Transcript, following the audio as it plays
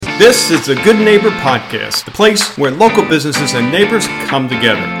This is the Good Neighbor Podcast, the place where local businesses and neighbors come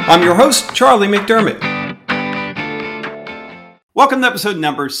together. I'm your host, Charlie McDermott. Welcome to episode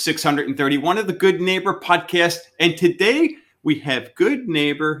number 631 of the Good Neighbor Podcast. And today we have good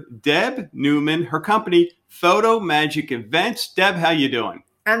neighbor Deb Newman, her company, Photo Magic Events. Deb, how you doing?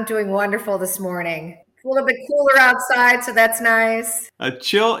 I'm doing wonderful this morning. A little bit cooler outside, so that's nice. A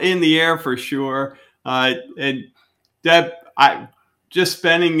chill in the air for sure. And Deb, I just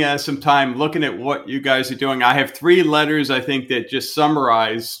spending some time looking at what you guys are doing. I have three letters, I think, that just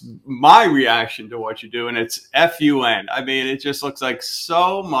summarize my reaction to what you do, and it's FUN. I mean, it just looks like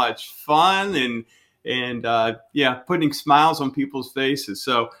so much fun and putting smiles on people's faces.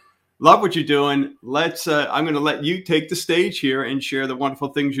 So love what you're doing. I'm going to let you take the stage here and share the wonderful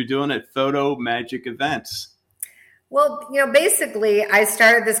things you're doing at Photo Magic Events. Well, basically, I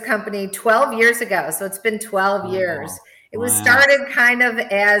started this company 12 years ago, so it's been 12 years. It was started kind of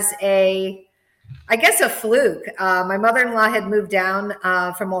as a fluke. My mother-in-law had moved down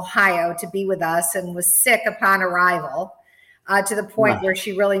from Ohio to be with us and was sick upon arrival to the point where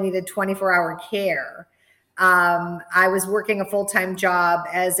she really needed 24-hour care. I was working a full-time job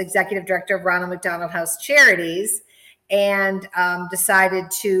as executive director of Ronald McDonald House Charities and decided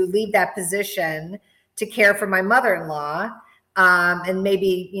to leave that position to care for my mother-in-law and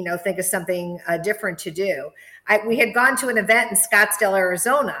maybe, think of something different to do. We had gone to an event in Scottsdale,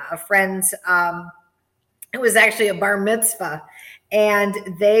 Arizona, a friend's, it was actually a bar mitzvah, and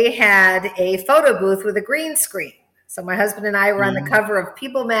they had a photo booth with a green screen. So my husband and I were on the cover of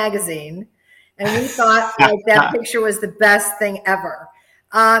People magazine, and we thought that picture was the best thing ever.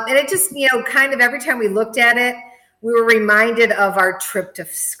 And it just, kind of every time we looked at it, we were reminded of our trip to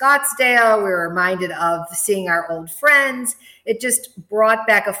Scottsdale. We were reminded of seeing our old friends. It just brought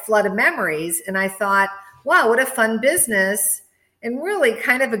back a flood of memories. And I thought, wow, what a fun business and really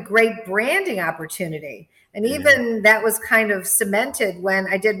kind of a great branding opportunity. And even that was kind of cemented when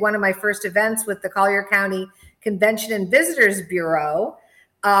I did one of my first events with the Collier County Convention and Visitors Bureau.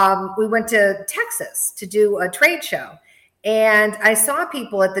 We went to Texas to do a trade show, and I saw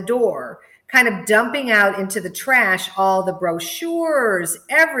people at the door kind of dumping out into the trash all the brochures,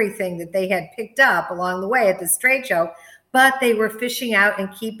 everything that they had picked up along the way at this trade show, but they were fishing out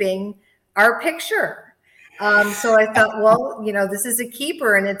and keeping our picture. So I thought, well, this is a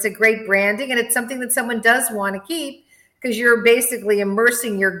keeper and it's a great branding and it's something that someone does want to keep because you're basically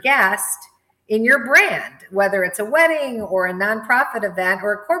immersing your guest in your brand, whether it's a wedding or a nonprofit event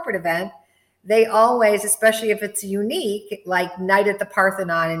or a corporate event. They always, especially if it's unique, like Night at the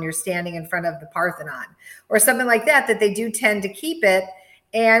Parthenon and you're standing in front of the Parthenon or something like that, that they do tend to keep it.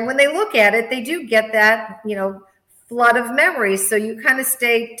 And when they look at it, they do get that, flood of memories. So you kind of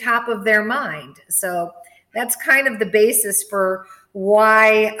stay top of their mind. So that's kind of the basis for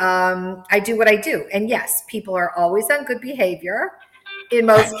why I do what I do. And yes, people are always on good behavior. In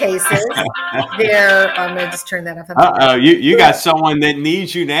most cases, I'm going to just turn that off. You got someone that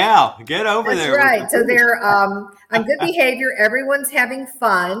needs you now. Get over there. That's right. So they're on good behavior. Everyone's having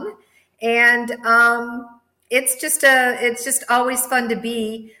fun. And it's just always fun to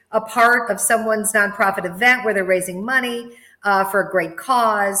be a part of someone's nonprofit event where they're raising money for a great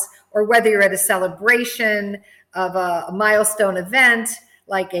cause, or whether you're at a celebration of a milestone event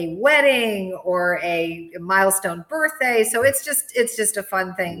like a wedding or a milestone birthday. So it's just a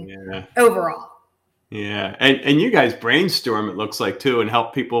fun thing overall. Yeah. And you guys brainstorm, it looks like, too, and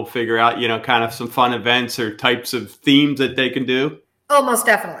help people figure out, kind of some fun events or types of themes that they can do. Oh, most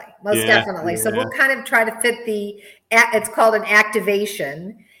definitely. Definitely. So we'll kind of try to fit it's called an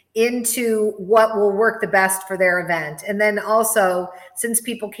activation into what will work the best for their event. And then also, since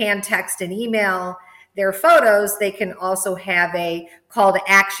people can text and email their photos, they can also have a call to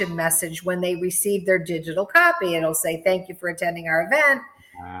action message when they receive their digital copy. It'll say, thank you for attending our event,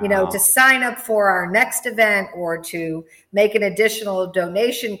 to sign up for our next event or to make an additional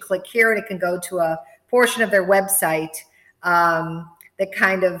donation, click here, and it can go to a portion of their website that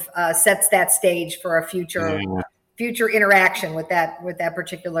kind of sets that stage for a future interaction with that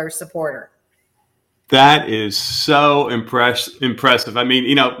particular supporter. That is so impressive. I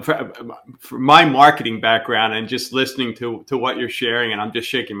mean, for my marketing background and just listening to what you're sharing, and I'm just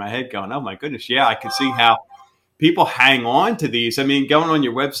shaking my head going, oh my goodness. Yeah, I can see how people hang on to these. I mean, going on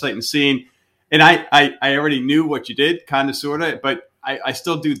your website and seeing, and I already knew what you did, kind of, sort of, but I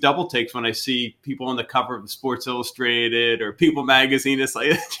still do double takes when I see people on the cover of Sports Illustrated or People magazine. It's like,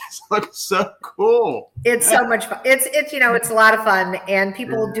 it just looks so cool. It's so much fun. It's it's a lot of fun, and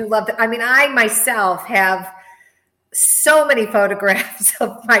people do love it. I mean, I myself have so many photographs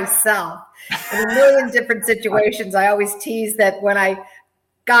of myself in a million different situations. I always tease that when I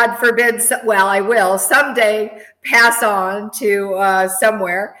God forbid, well, I will someday pass on to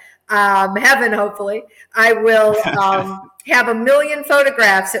somewhere, heaven, hopefully, I will have 1 million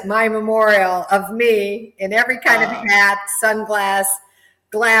photographs at my memorial of me in every kind of hat, sunglass,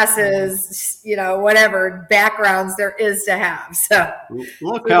 glasses, whatever backgrounds there is to have. So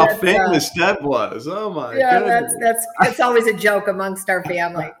look how famous Deb was. Oh my goodness. That's always a joke amongst our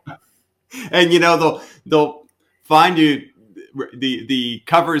family. And they'll find you the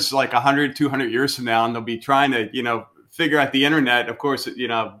covers like 100, 200 years from now, and they'll be trying to figure out the internet. Of course,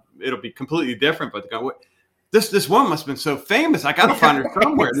 it'll be completely different. But they go, this woman must have been so famous. I got to find her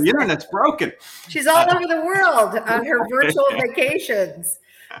somewhere. The internet's broken. She's all over the world on her virtual vacations.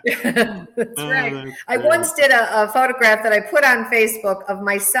 That's right. I once did a photograph that I put on Facebook of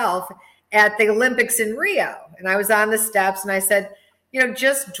myself at the Olympics in Rio. And I was on the steps and I said,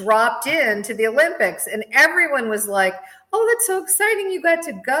 just dropped into the Olympics. And everyone was like, oh, that's so exciting. You got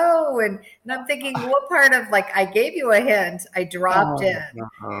to go. And I'm thinking, what part of, I gave you a hint. I dropped in.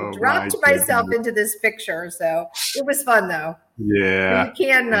 I dropped myself into this picture. So it was fun, though. Yeah. You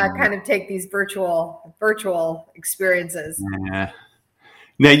can kind of take these virtual experiences. Yeah.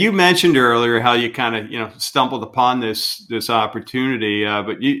 Now, you mentioned earlier how you kind of, stumbled upon this opportunity,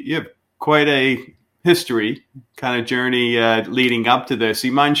 but you have quite a history kind of journey leading up to this. Do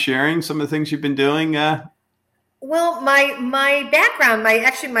you mind sharing some of the things you've been doing? Well, my background,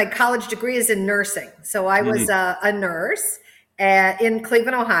 my college degree is in nursing. So I was a nurse in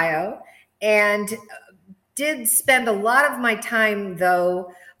Cleveland, Ohio, and did spend a lot of my time,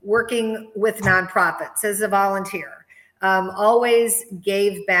 though, working with nonprofits as a volunteer. Always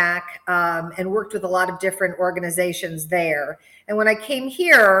gave back and worked with a lot of different organizations there. And when I came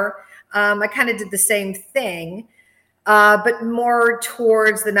here, I kind of did the same thing. But more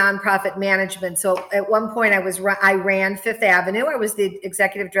towards the nonprofit management. So at one point I ran Fifth Avenue. I was the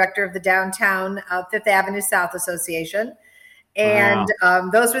executive director of the downtown Fifth Avenue South Association. And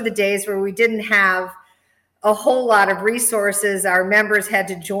those were the days where we didn't have a whole lot of resources. Our members had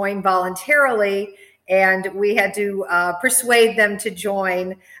to join voluntarily, and we had to persuade them to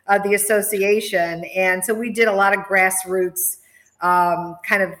join the association. And so we did a lot of grassroots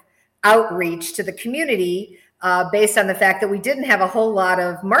kind of outreach to the community based on the fact that we didn't have a whole lot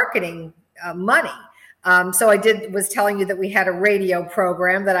of marketing money. So I was telling you that we had a radio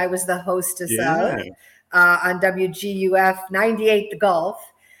program that I was the hostess of on WGUF 98 The Gulf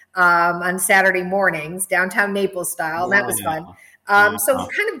on Saturday mornings, downtown Naples style. And that was fun. So we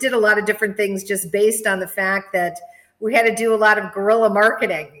kind of did a lot of different things just based on the fact that we had to do a lot of guerrilla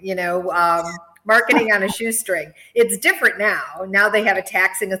marketing, marketing on a shoestring. It's different now. Now they have a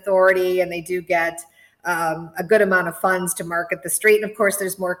taxing authority and they do get a good amount of funds to market the street. And of course,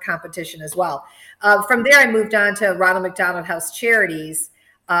 there's more competition as well. From there, I moved on to Ronald McDonald House Charities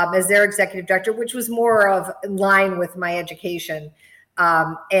as their executive director, which was more of in line with my education,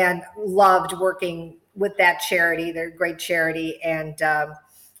 and loved working with that charity. They're a great charity, and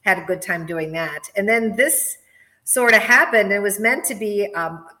had a good time doing that. And then this sort of happened. It was meant to be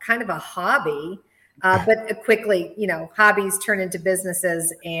kind of a hobby. But quickly, hobbies turn into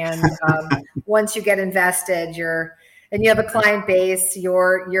businesses. And once you get invested, and you have a client base,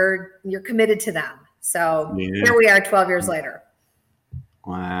 you're committed to them. So here we are 12 years later.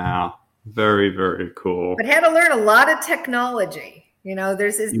 Wow. Very, very cool. But had to learn a lot of technology.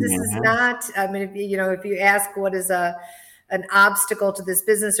 This is not, if you ask what is an obstacle to this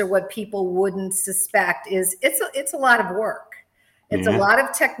business or what people wouldn't suspect it's a lot of work. It's a lot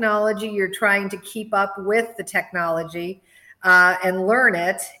of technology. You're trying to keep up with the technology and learn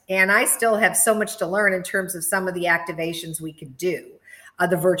it. And I still have so much to learn in terms of some of the activations we could do,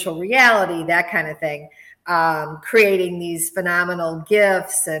 the virtual reality, that kind of thing, creating these phenomenal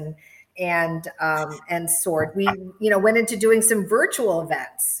GIFs and sort. We went into doing some virtual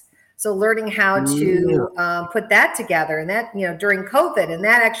events. So learning how to put that together, and that during COVID, and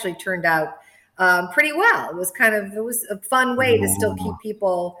that actually turned out pretty well. It was a fun way to still keep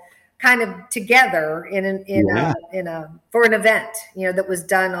people kind of together for an event, that was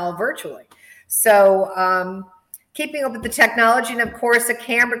done all virtually. So keeping up with the technology, and of course, a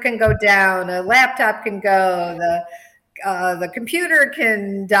camera can go down, a laptop can go, the computer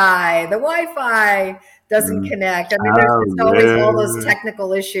can die, the Wi-Fi doesn't connect. I mean, there's always all those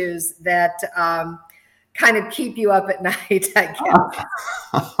technical issues that kind of keep you up at night, I guess.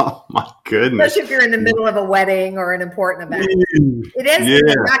 Oh my goodness. Especially if you're in the middle of a wedding or an important event. It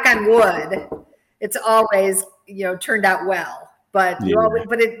is, knock on wood, it's always, turned out well. But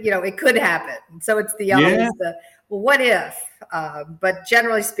it could happen. So it's what if? But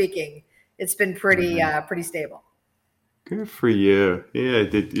generally speaking, it's been pretty stable. Good for you. Yeah.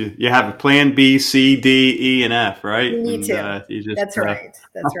 Did you have a plan B, C, D, E, and F, right? You need And to. you just, That's right.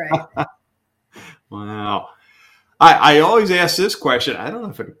 That's right. wow. I always ask this question. I don't know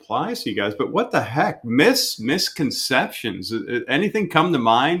if it applies to you guys, but what the heck? Misconceptions. Anything come to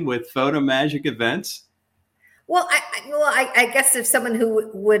mind with Photo Magic events? Well, I guess if someone who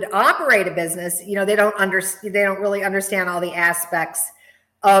would operate a business, they don't really understand all the aspects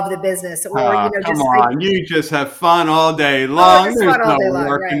of the business, or Oh, come just on. You just have fun all day oh, long. just There's fun all no day long,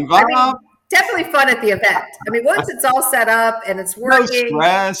 work right? I mean, involved. definitely fun at the event. I mean, once it's all set up and it's No working,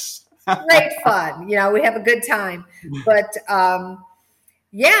 stress. great fun. We have a good time. But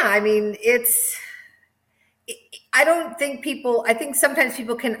yeah, I mean, I don't think I think sometimes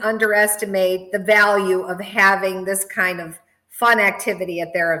people can underestimate the value of having this kind of fun activity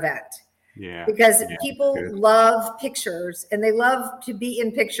at their event. Yeah. Because Yeah, people good. love pictures, and they love to be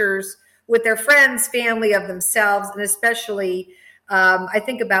in pictures with their friends, family, of themselves. And especially, I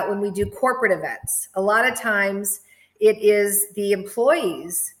think about when we do corporate events. A lot of times it is the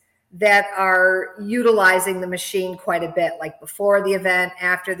employees that are utilizing the machine quite a bit, like before the event,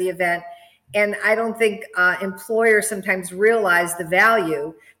 after the event. And I don't think employers sometimes realize the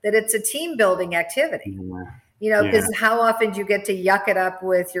value that it's a team building activity. Yeah. Because how often do you get to yuck it up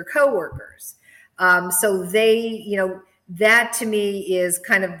with your coworkers? So that to me is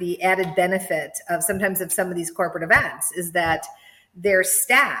kind of the added benefit of sometimes of some of these corporate events, is that their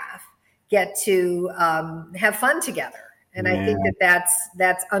staff get to have fun together. And I think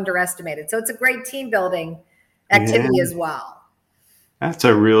that's underestimated. So it's a great team building activity as well. That's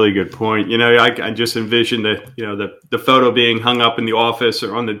a really good point. I just envisioned the photo being hung up in the office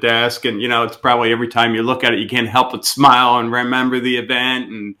or on the desk, and it's probably every time you look at it, you can't help but smile and remember the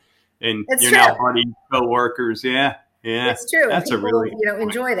event and It's your true. now buddy coworkers. Yeah, It's true. That's people, a really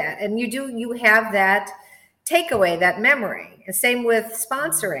enjoy that, and you have that takeaway, that memory. And same with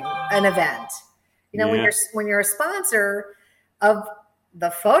sponsoring an event. When you're a sponsor of the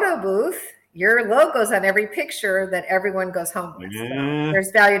photo booth, your logo's on every picture that everyone goes home with. Yeah. So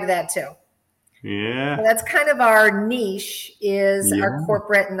there's value to that too. Yeah. So that's kind of our niche, is our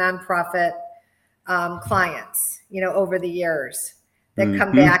corporate and nonprofit clients, over the years that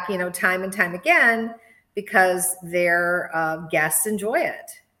come back, time and time again, because their guests enjoy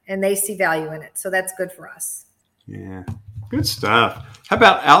it and they see value in it. So that's good for us. Yeah. Good stuff. How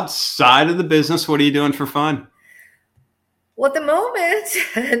about outside of the business? What are you doing for fun? Well, at the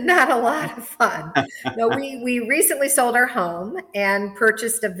moment, not a lot of fun. No, we recently sold our home and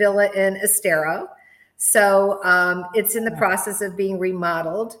purchased a villa in Estero. So it's in the process of being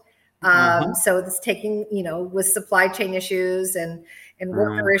remodeled. So it's taking, with supply chain issues and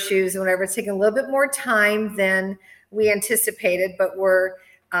worker issues and whatever, it's taking a little bit more time than we anticipated. But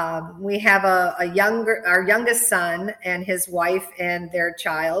we have our youngest son and his wife and their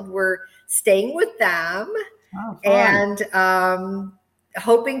child. We're staying with them. Oh, and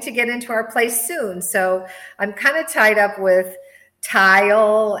hoping to get into our place soon. So I'm kind of tied up with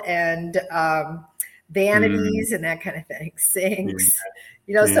tile and vanities and that kind of thing, sinks.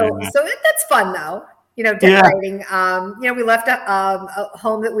 So that's fun though. Decorating. We left a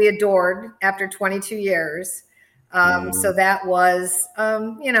home that we adored after 22 years. So that was,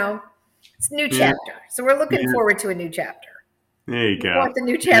 it's a new chapter. So we're looking forward to a new chapter. There you go. We want the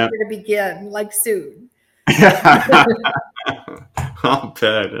new chapter to begin soon. I'll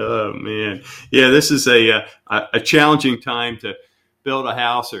bet. Oh man, yeah. This is a challenging time to build a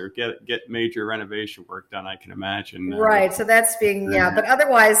house or get major renovation work done. I can imagine. Right. So that's but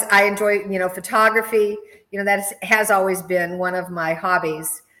otherwise, I enjoy photography. That has always been one of my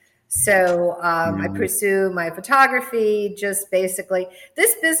hobbies. So I pursue my photography. Just basically,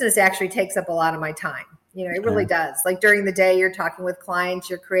 this business actually takes up a lot of my time. It really does. Like during the day, you're talking with clients,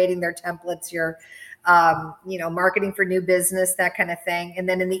 you're creating their templates, you're marketing for new business, that kind of thing. And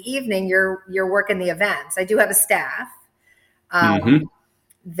then in the evening, you're working the events. I do have a staff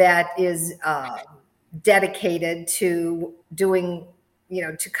that is dedicated to doing,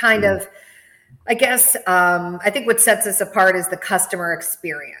 to kind of, I guess, I think what sets us apart is the customer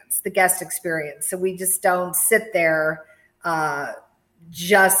experience, the guest experience. So we just don't sit there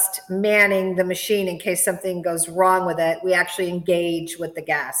just manning the machine in case something goes wrong with it. We actually engage with the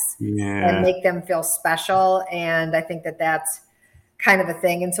guests and make them feel special. And I think that that's kind of a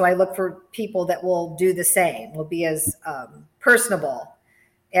thing. And so I look for people that will do the same, will be as personable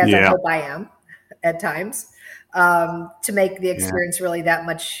as I hope I am at times, to make the experience really that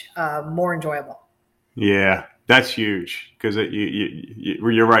much more enjoyable. Yeah, that's huge, because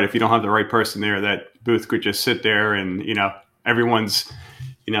you're right. If you don't have the right person there, that booth could just sit there and, everyone's,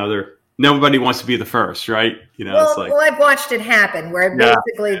 they're nobody wants to be the first, right? It's like, I've watched it happen where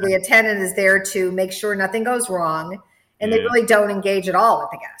basically the attendant is there to make sure nothing goes wrong, and they really don't engage at all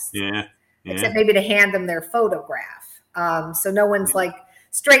with the guests. Yeah. Except maybe to hand them their photograph. So no one's like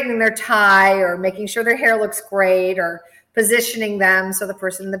straightening their tie or making sure their hair looks great or positioning them so the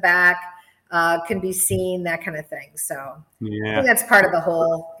person in the back can be seen, that kind of thing. So I think that's part of the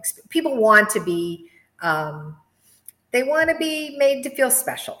whole experience. People want to be, they want to be made to feel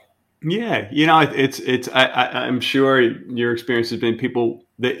special. Yeah. I'm sure your experience has been people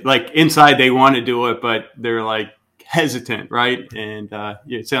that like inside they want to do it, but they're like hesitant, right? And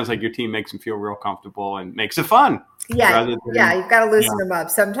it sounds like your team makes them feel real comfortable and makes it fun. Yeah. You've got to loosen them up.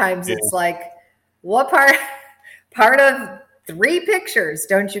 Sometimes it's like, what part of 3 pictures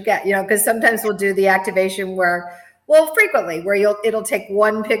don't you get? Because sometimes we'll do the activation frequently where it'll take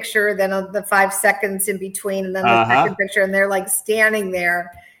 1 picture, then the 5 seconds in between, and then the second picture, and they're like standing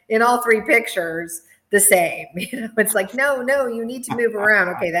there in all 3 pictures the same. It's like, no, you need to move around.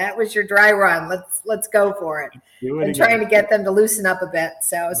 Okay, that was your dry run. Let's go for it. And trying to get them to loosen up a bit.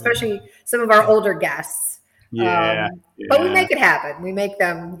 So especially some of our older guests. But we make it happen. We make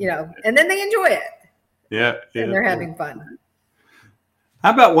them, and then they enjoy it. Yeah. And they're having fun.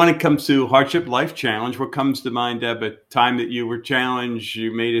 How about when it comes to hardship life challenge? What comes to mind, Deb, a time that you were challenged,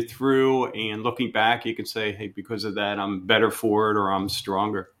 you made it through, and looking back, you can say, hey, because of that, I'm better for it or I'm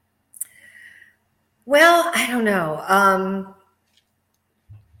stronger? Well, I don't know.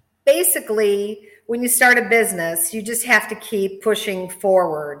 Basically, when you start a business, you just have to keep pushing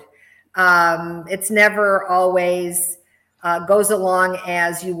forward. It's never always goes along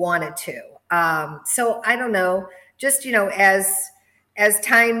as you want it to. So I don't know, just, as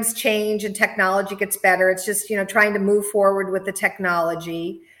times change and technology gets better, it's just, trying to move forward with the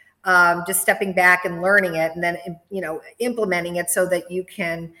technology, just stepping back and learning it and then, implementing it so that you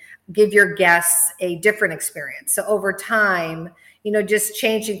can give your guests a different experience. So over time, just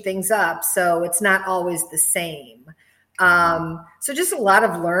changing things up so it's not always the same. So just a lot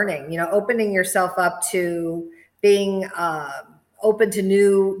of learning, opening yourself up to being open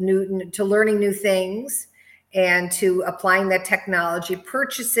to to learning new things and to applying that technology,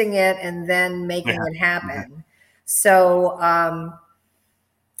 purchasing it, and then making it happen. So a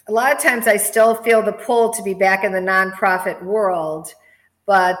lot of times I still feel the pull to be back in the nonprofit world,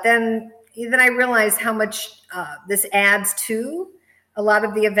 but then I realize how much this adds to a lot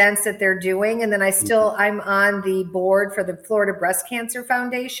of the events that they're doing. And then I'm on the board for the Florida Breast Cancer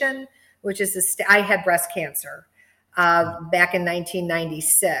Foundation, which is I had breast cancer back in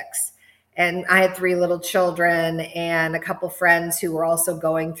 1996. And I had 3 little children and a couple friends who were also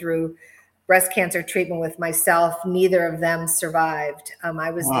going through breast cancer treatment with myself. Neither of them survived. I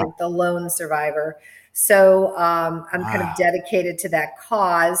was the lone survivor. So I'm kind of dedicated to that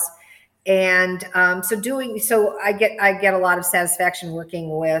cause. And so I get a lot of satisfaction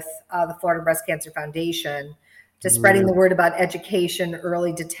working with the Florida Breast Cancer Foundation, to spreading the word about education,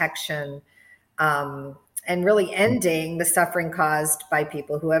 early detection, and really ending the suffering caused by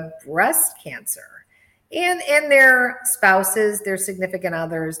people who have breast cancer and their spouses, their significant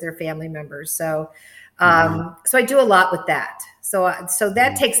others, their family members. So so I do a lot with that. So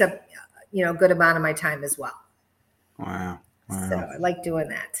that takes up a good amount of my time as well. Wow. So I like doing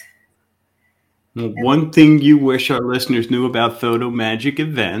that. Well, one thing you wish our listeners knew about Photo Magic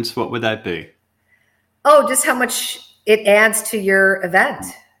events, what would that be? Oh, just how much it adds to your event.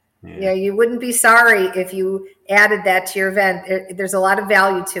 Yeah, you wouldn't be sorry if you added that to your event. There's a lot of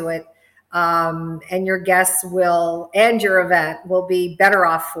value to it. And your guests and your event will be better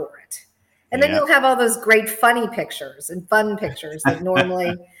off for it. And then you'll have all those great funny pictures and fun pictures that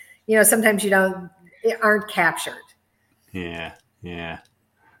normally, sometimes aren't captured. Yeah.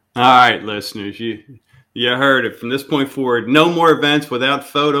 All right, listeners, you heard it. From this point forward, no more events without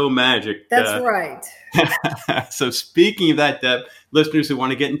Photo Magic. That's right. So speaking of that, Deb, listeners who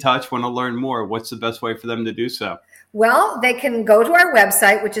want to get in touch, want to learn more, what's the best way for them to do so? Well, they can go to our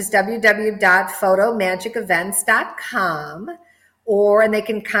website, which is www.photomagicevents.com, and they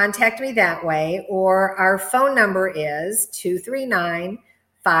can contact me that way, or our phone number is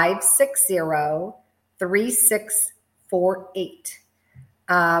 239-560-3648.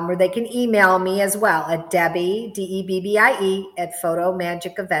 Or they can email me as well at Debbie, DEBBIE, at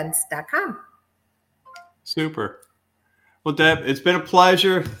photomagicevents.com. Super. Well, Deb, it's been a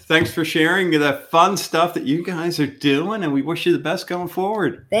pleasure. Thanks for sharing the fun stuff that you guys are doing, and we wish you the best going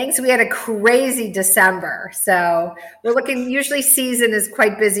forward. Thanks. We had a crazy December. So we're usually season is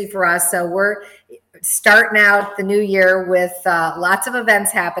quite busy for us. So we're starting out the new year with lots of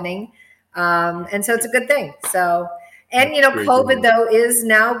events happening. And so it's a good thing. So, And, COVID, though, is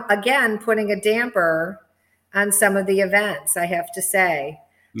now, again, putting a damper on some of the events, I have to say.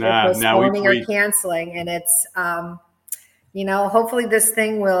 They're postponing or canceling. And it's, hopefully this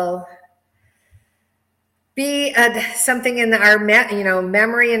thing will be something in our,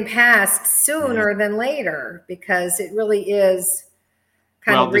 memory and past sooner than later, because it really is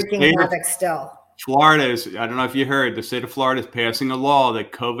kind of wreaking havoc still. Florida is, I don't know if you heard, the state of Florida is passing a law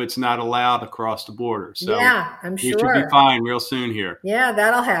that COVID's not allowed across the border. So yeah, I'm sure. We should be fine real soon here. Yeah,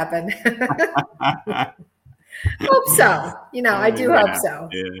 that'll happen. Hope so. I do hope so.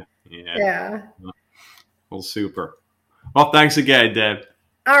 Yeah. Well, super. Well, thanks again, Deb.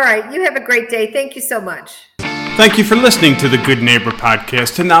 All right. You have a great day. Thank you so much. Thank you for listening to the Good Neighbor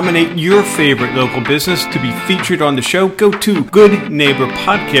Podcast. To nominate your favorite local business to be featured on the show, go to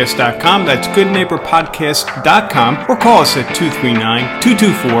goodneighborpodcast.com. That's goodneighborpodcast.com, or call us at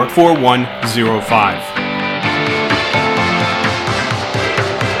 239-224-4105.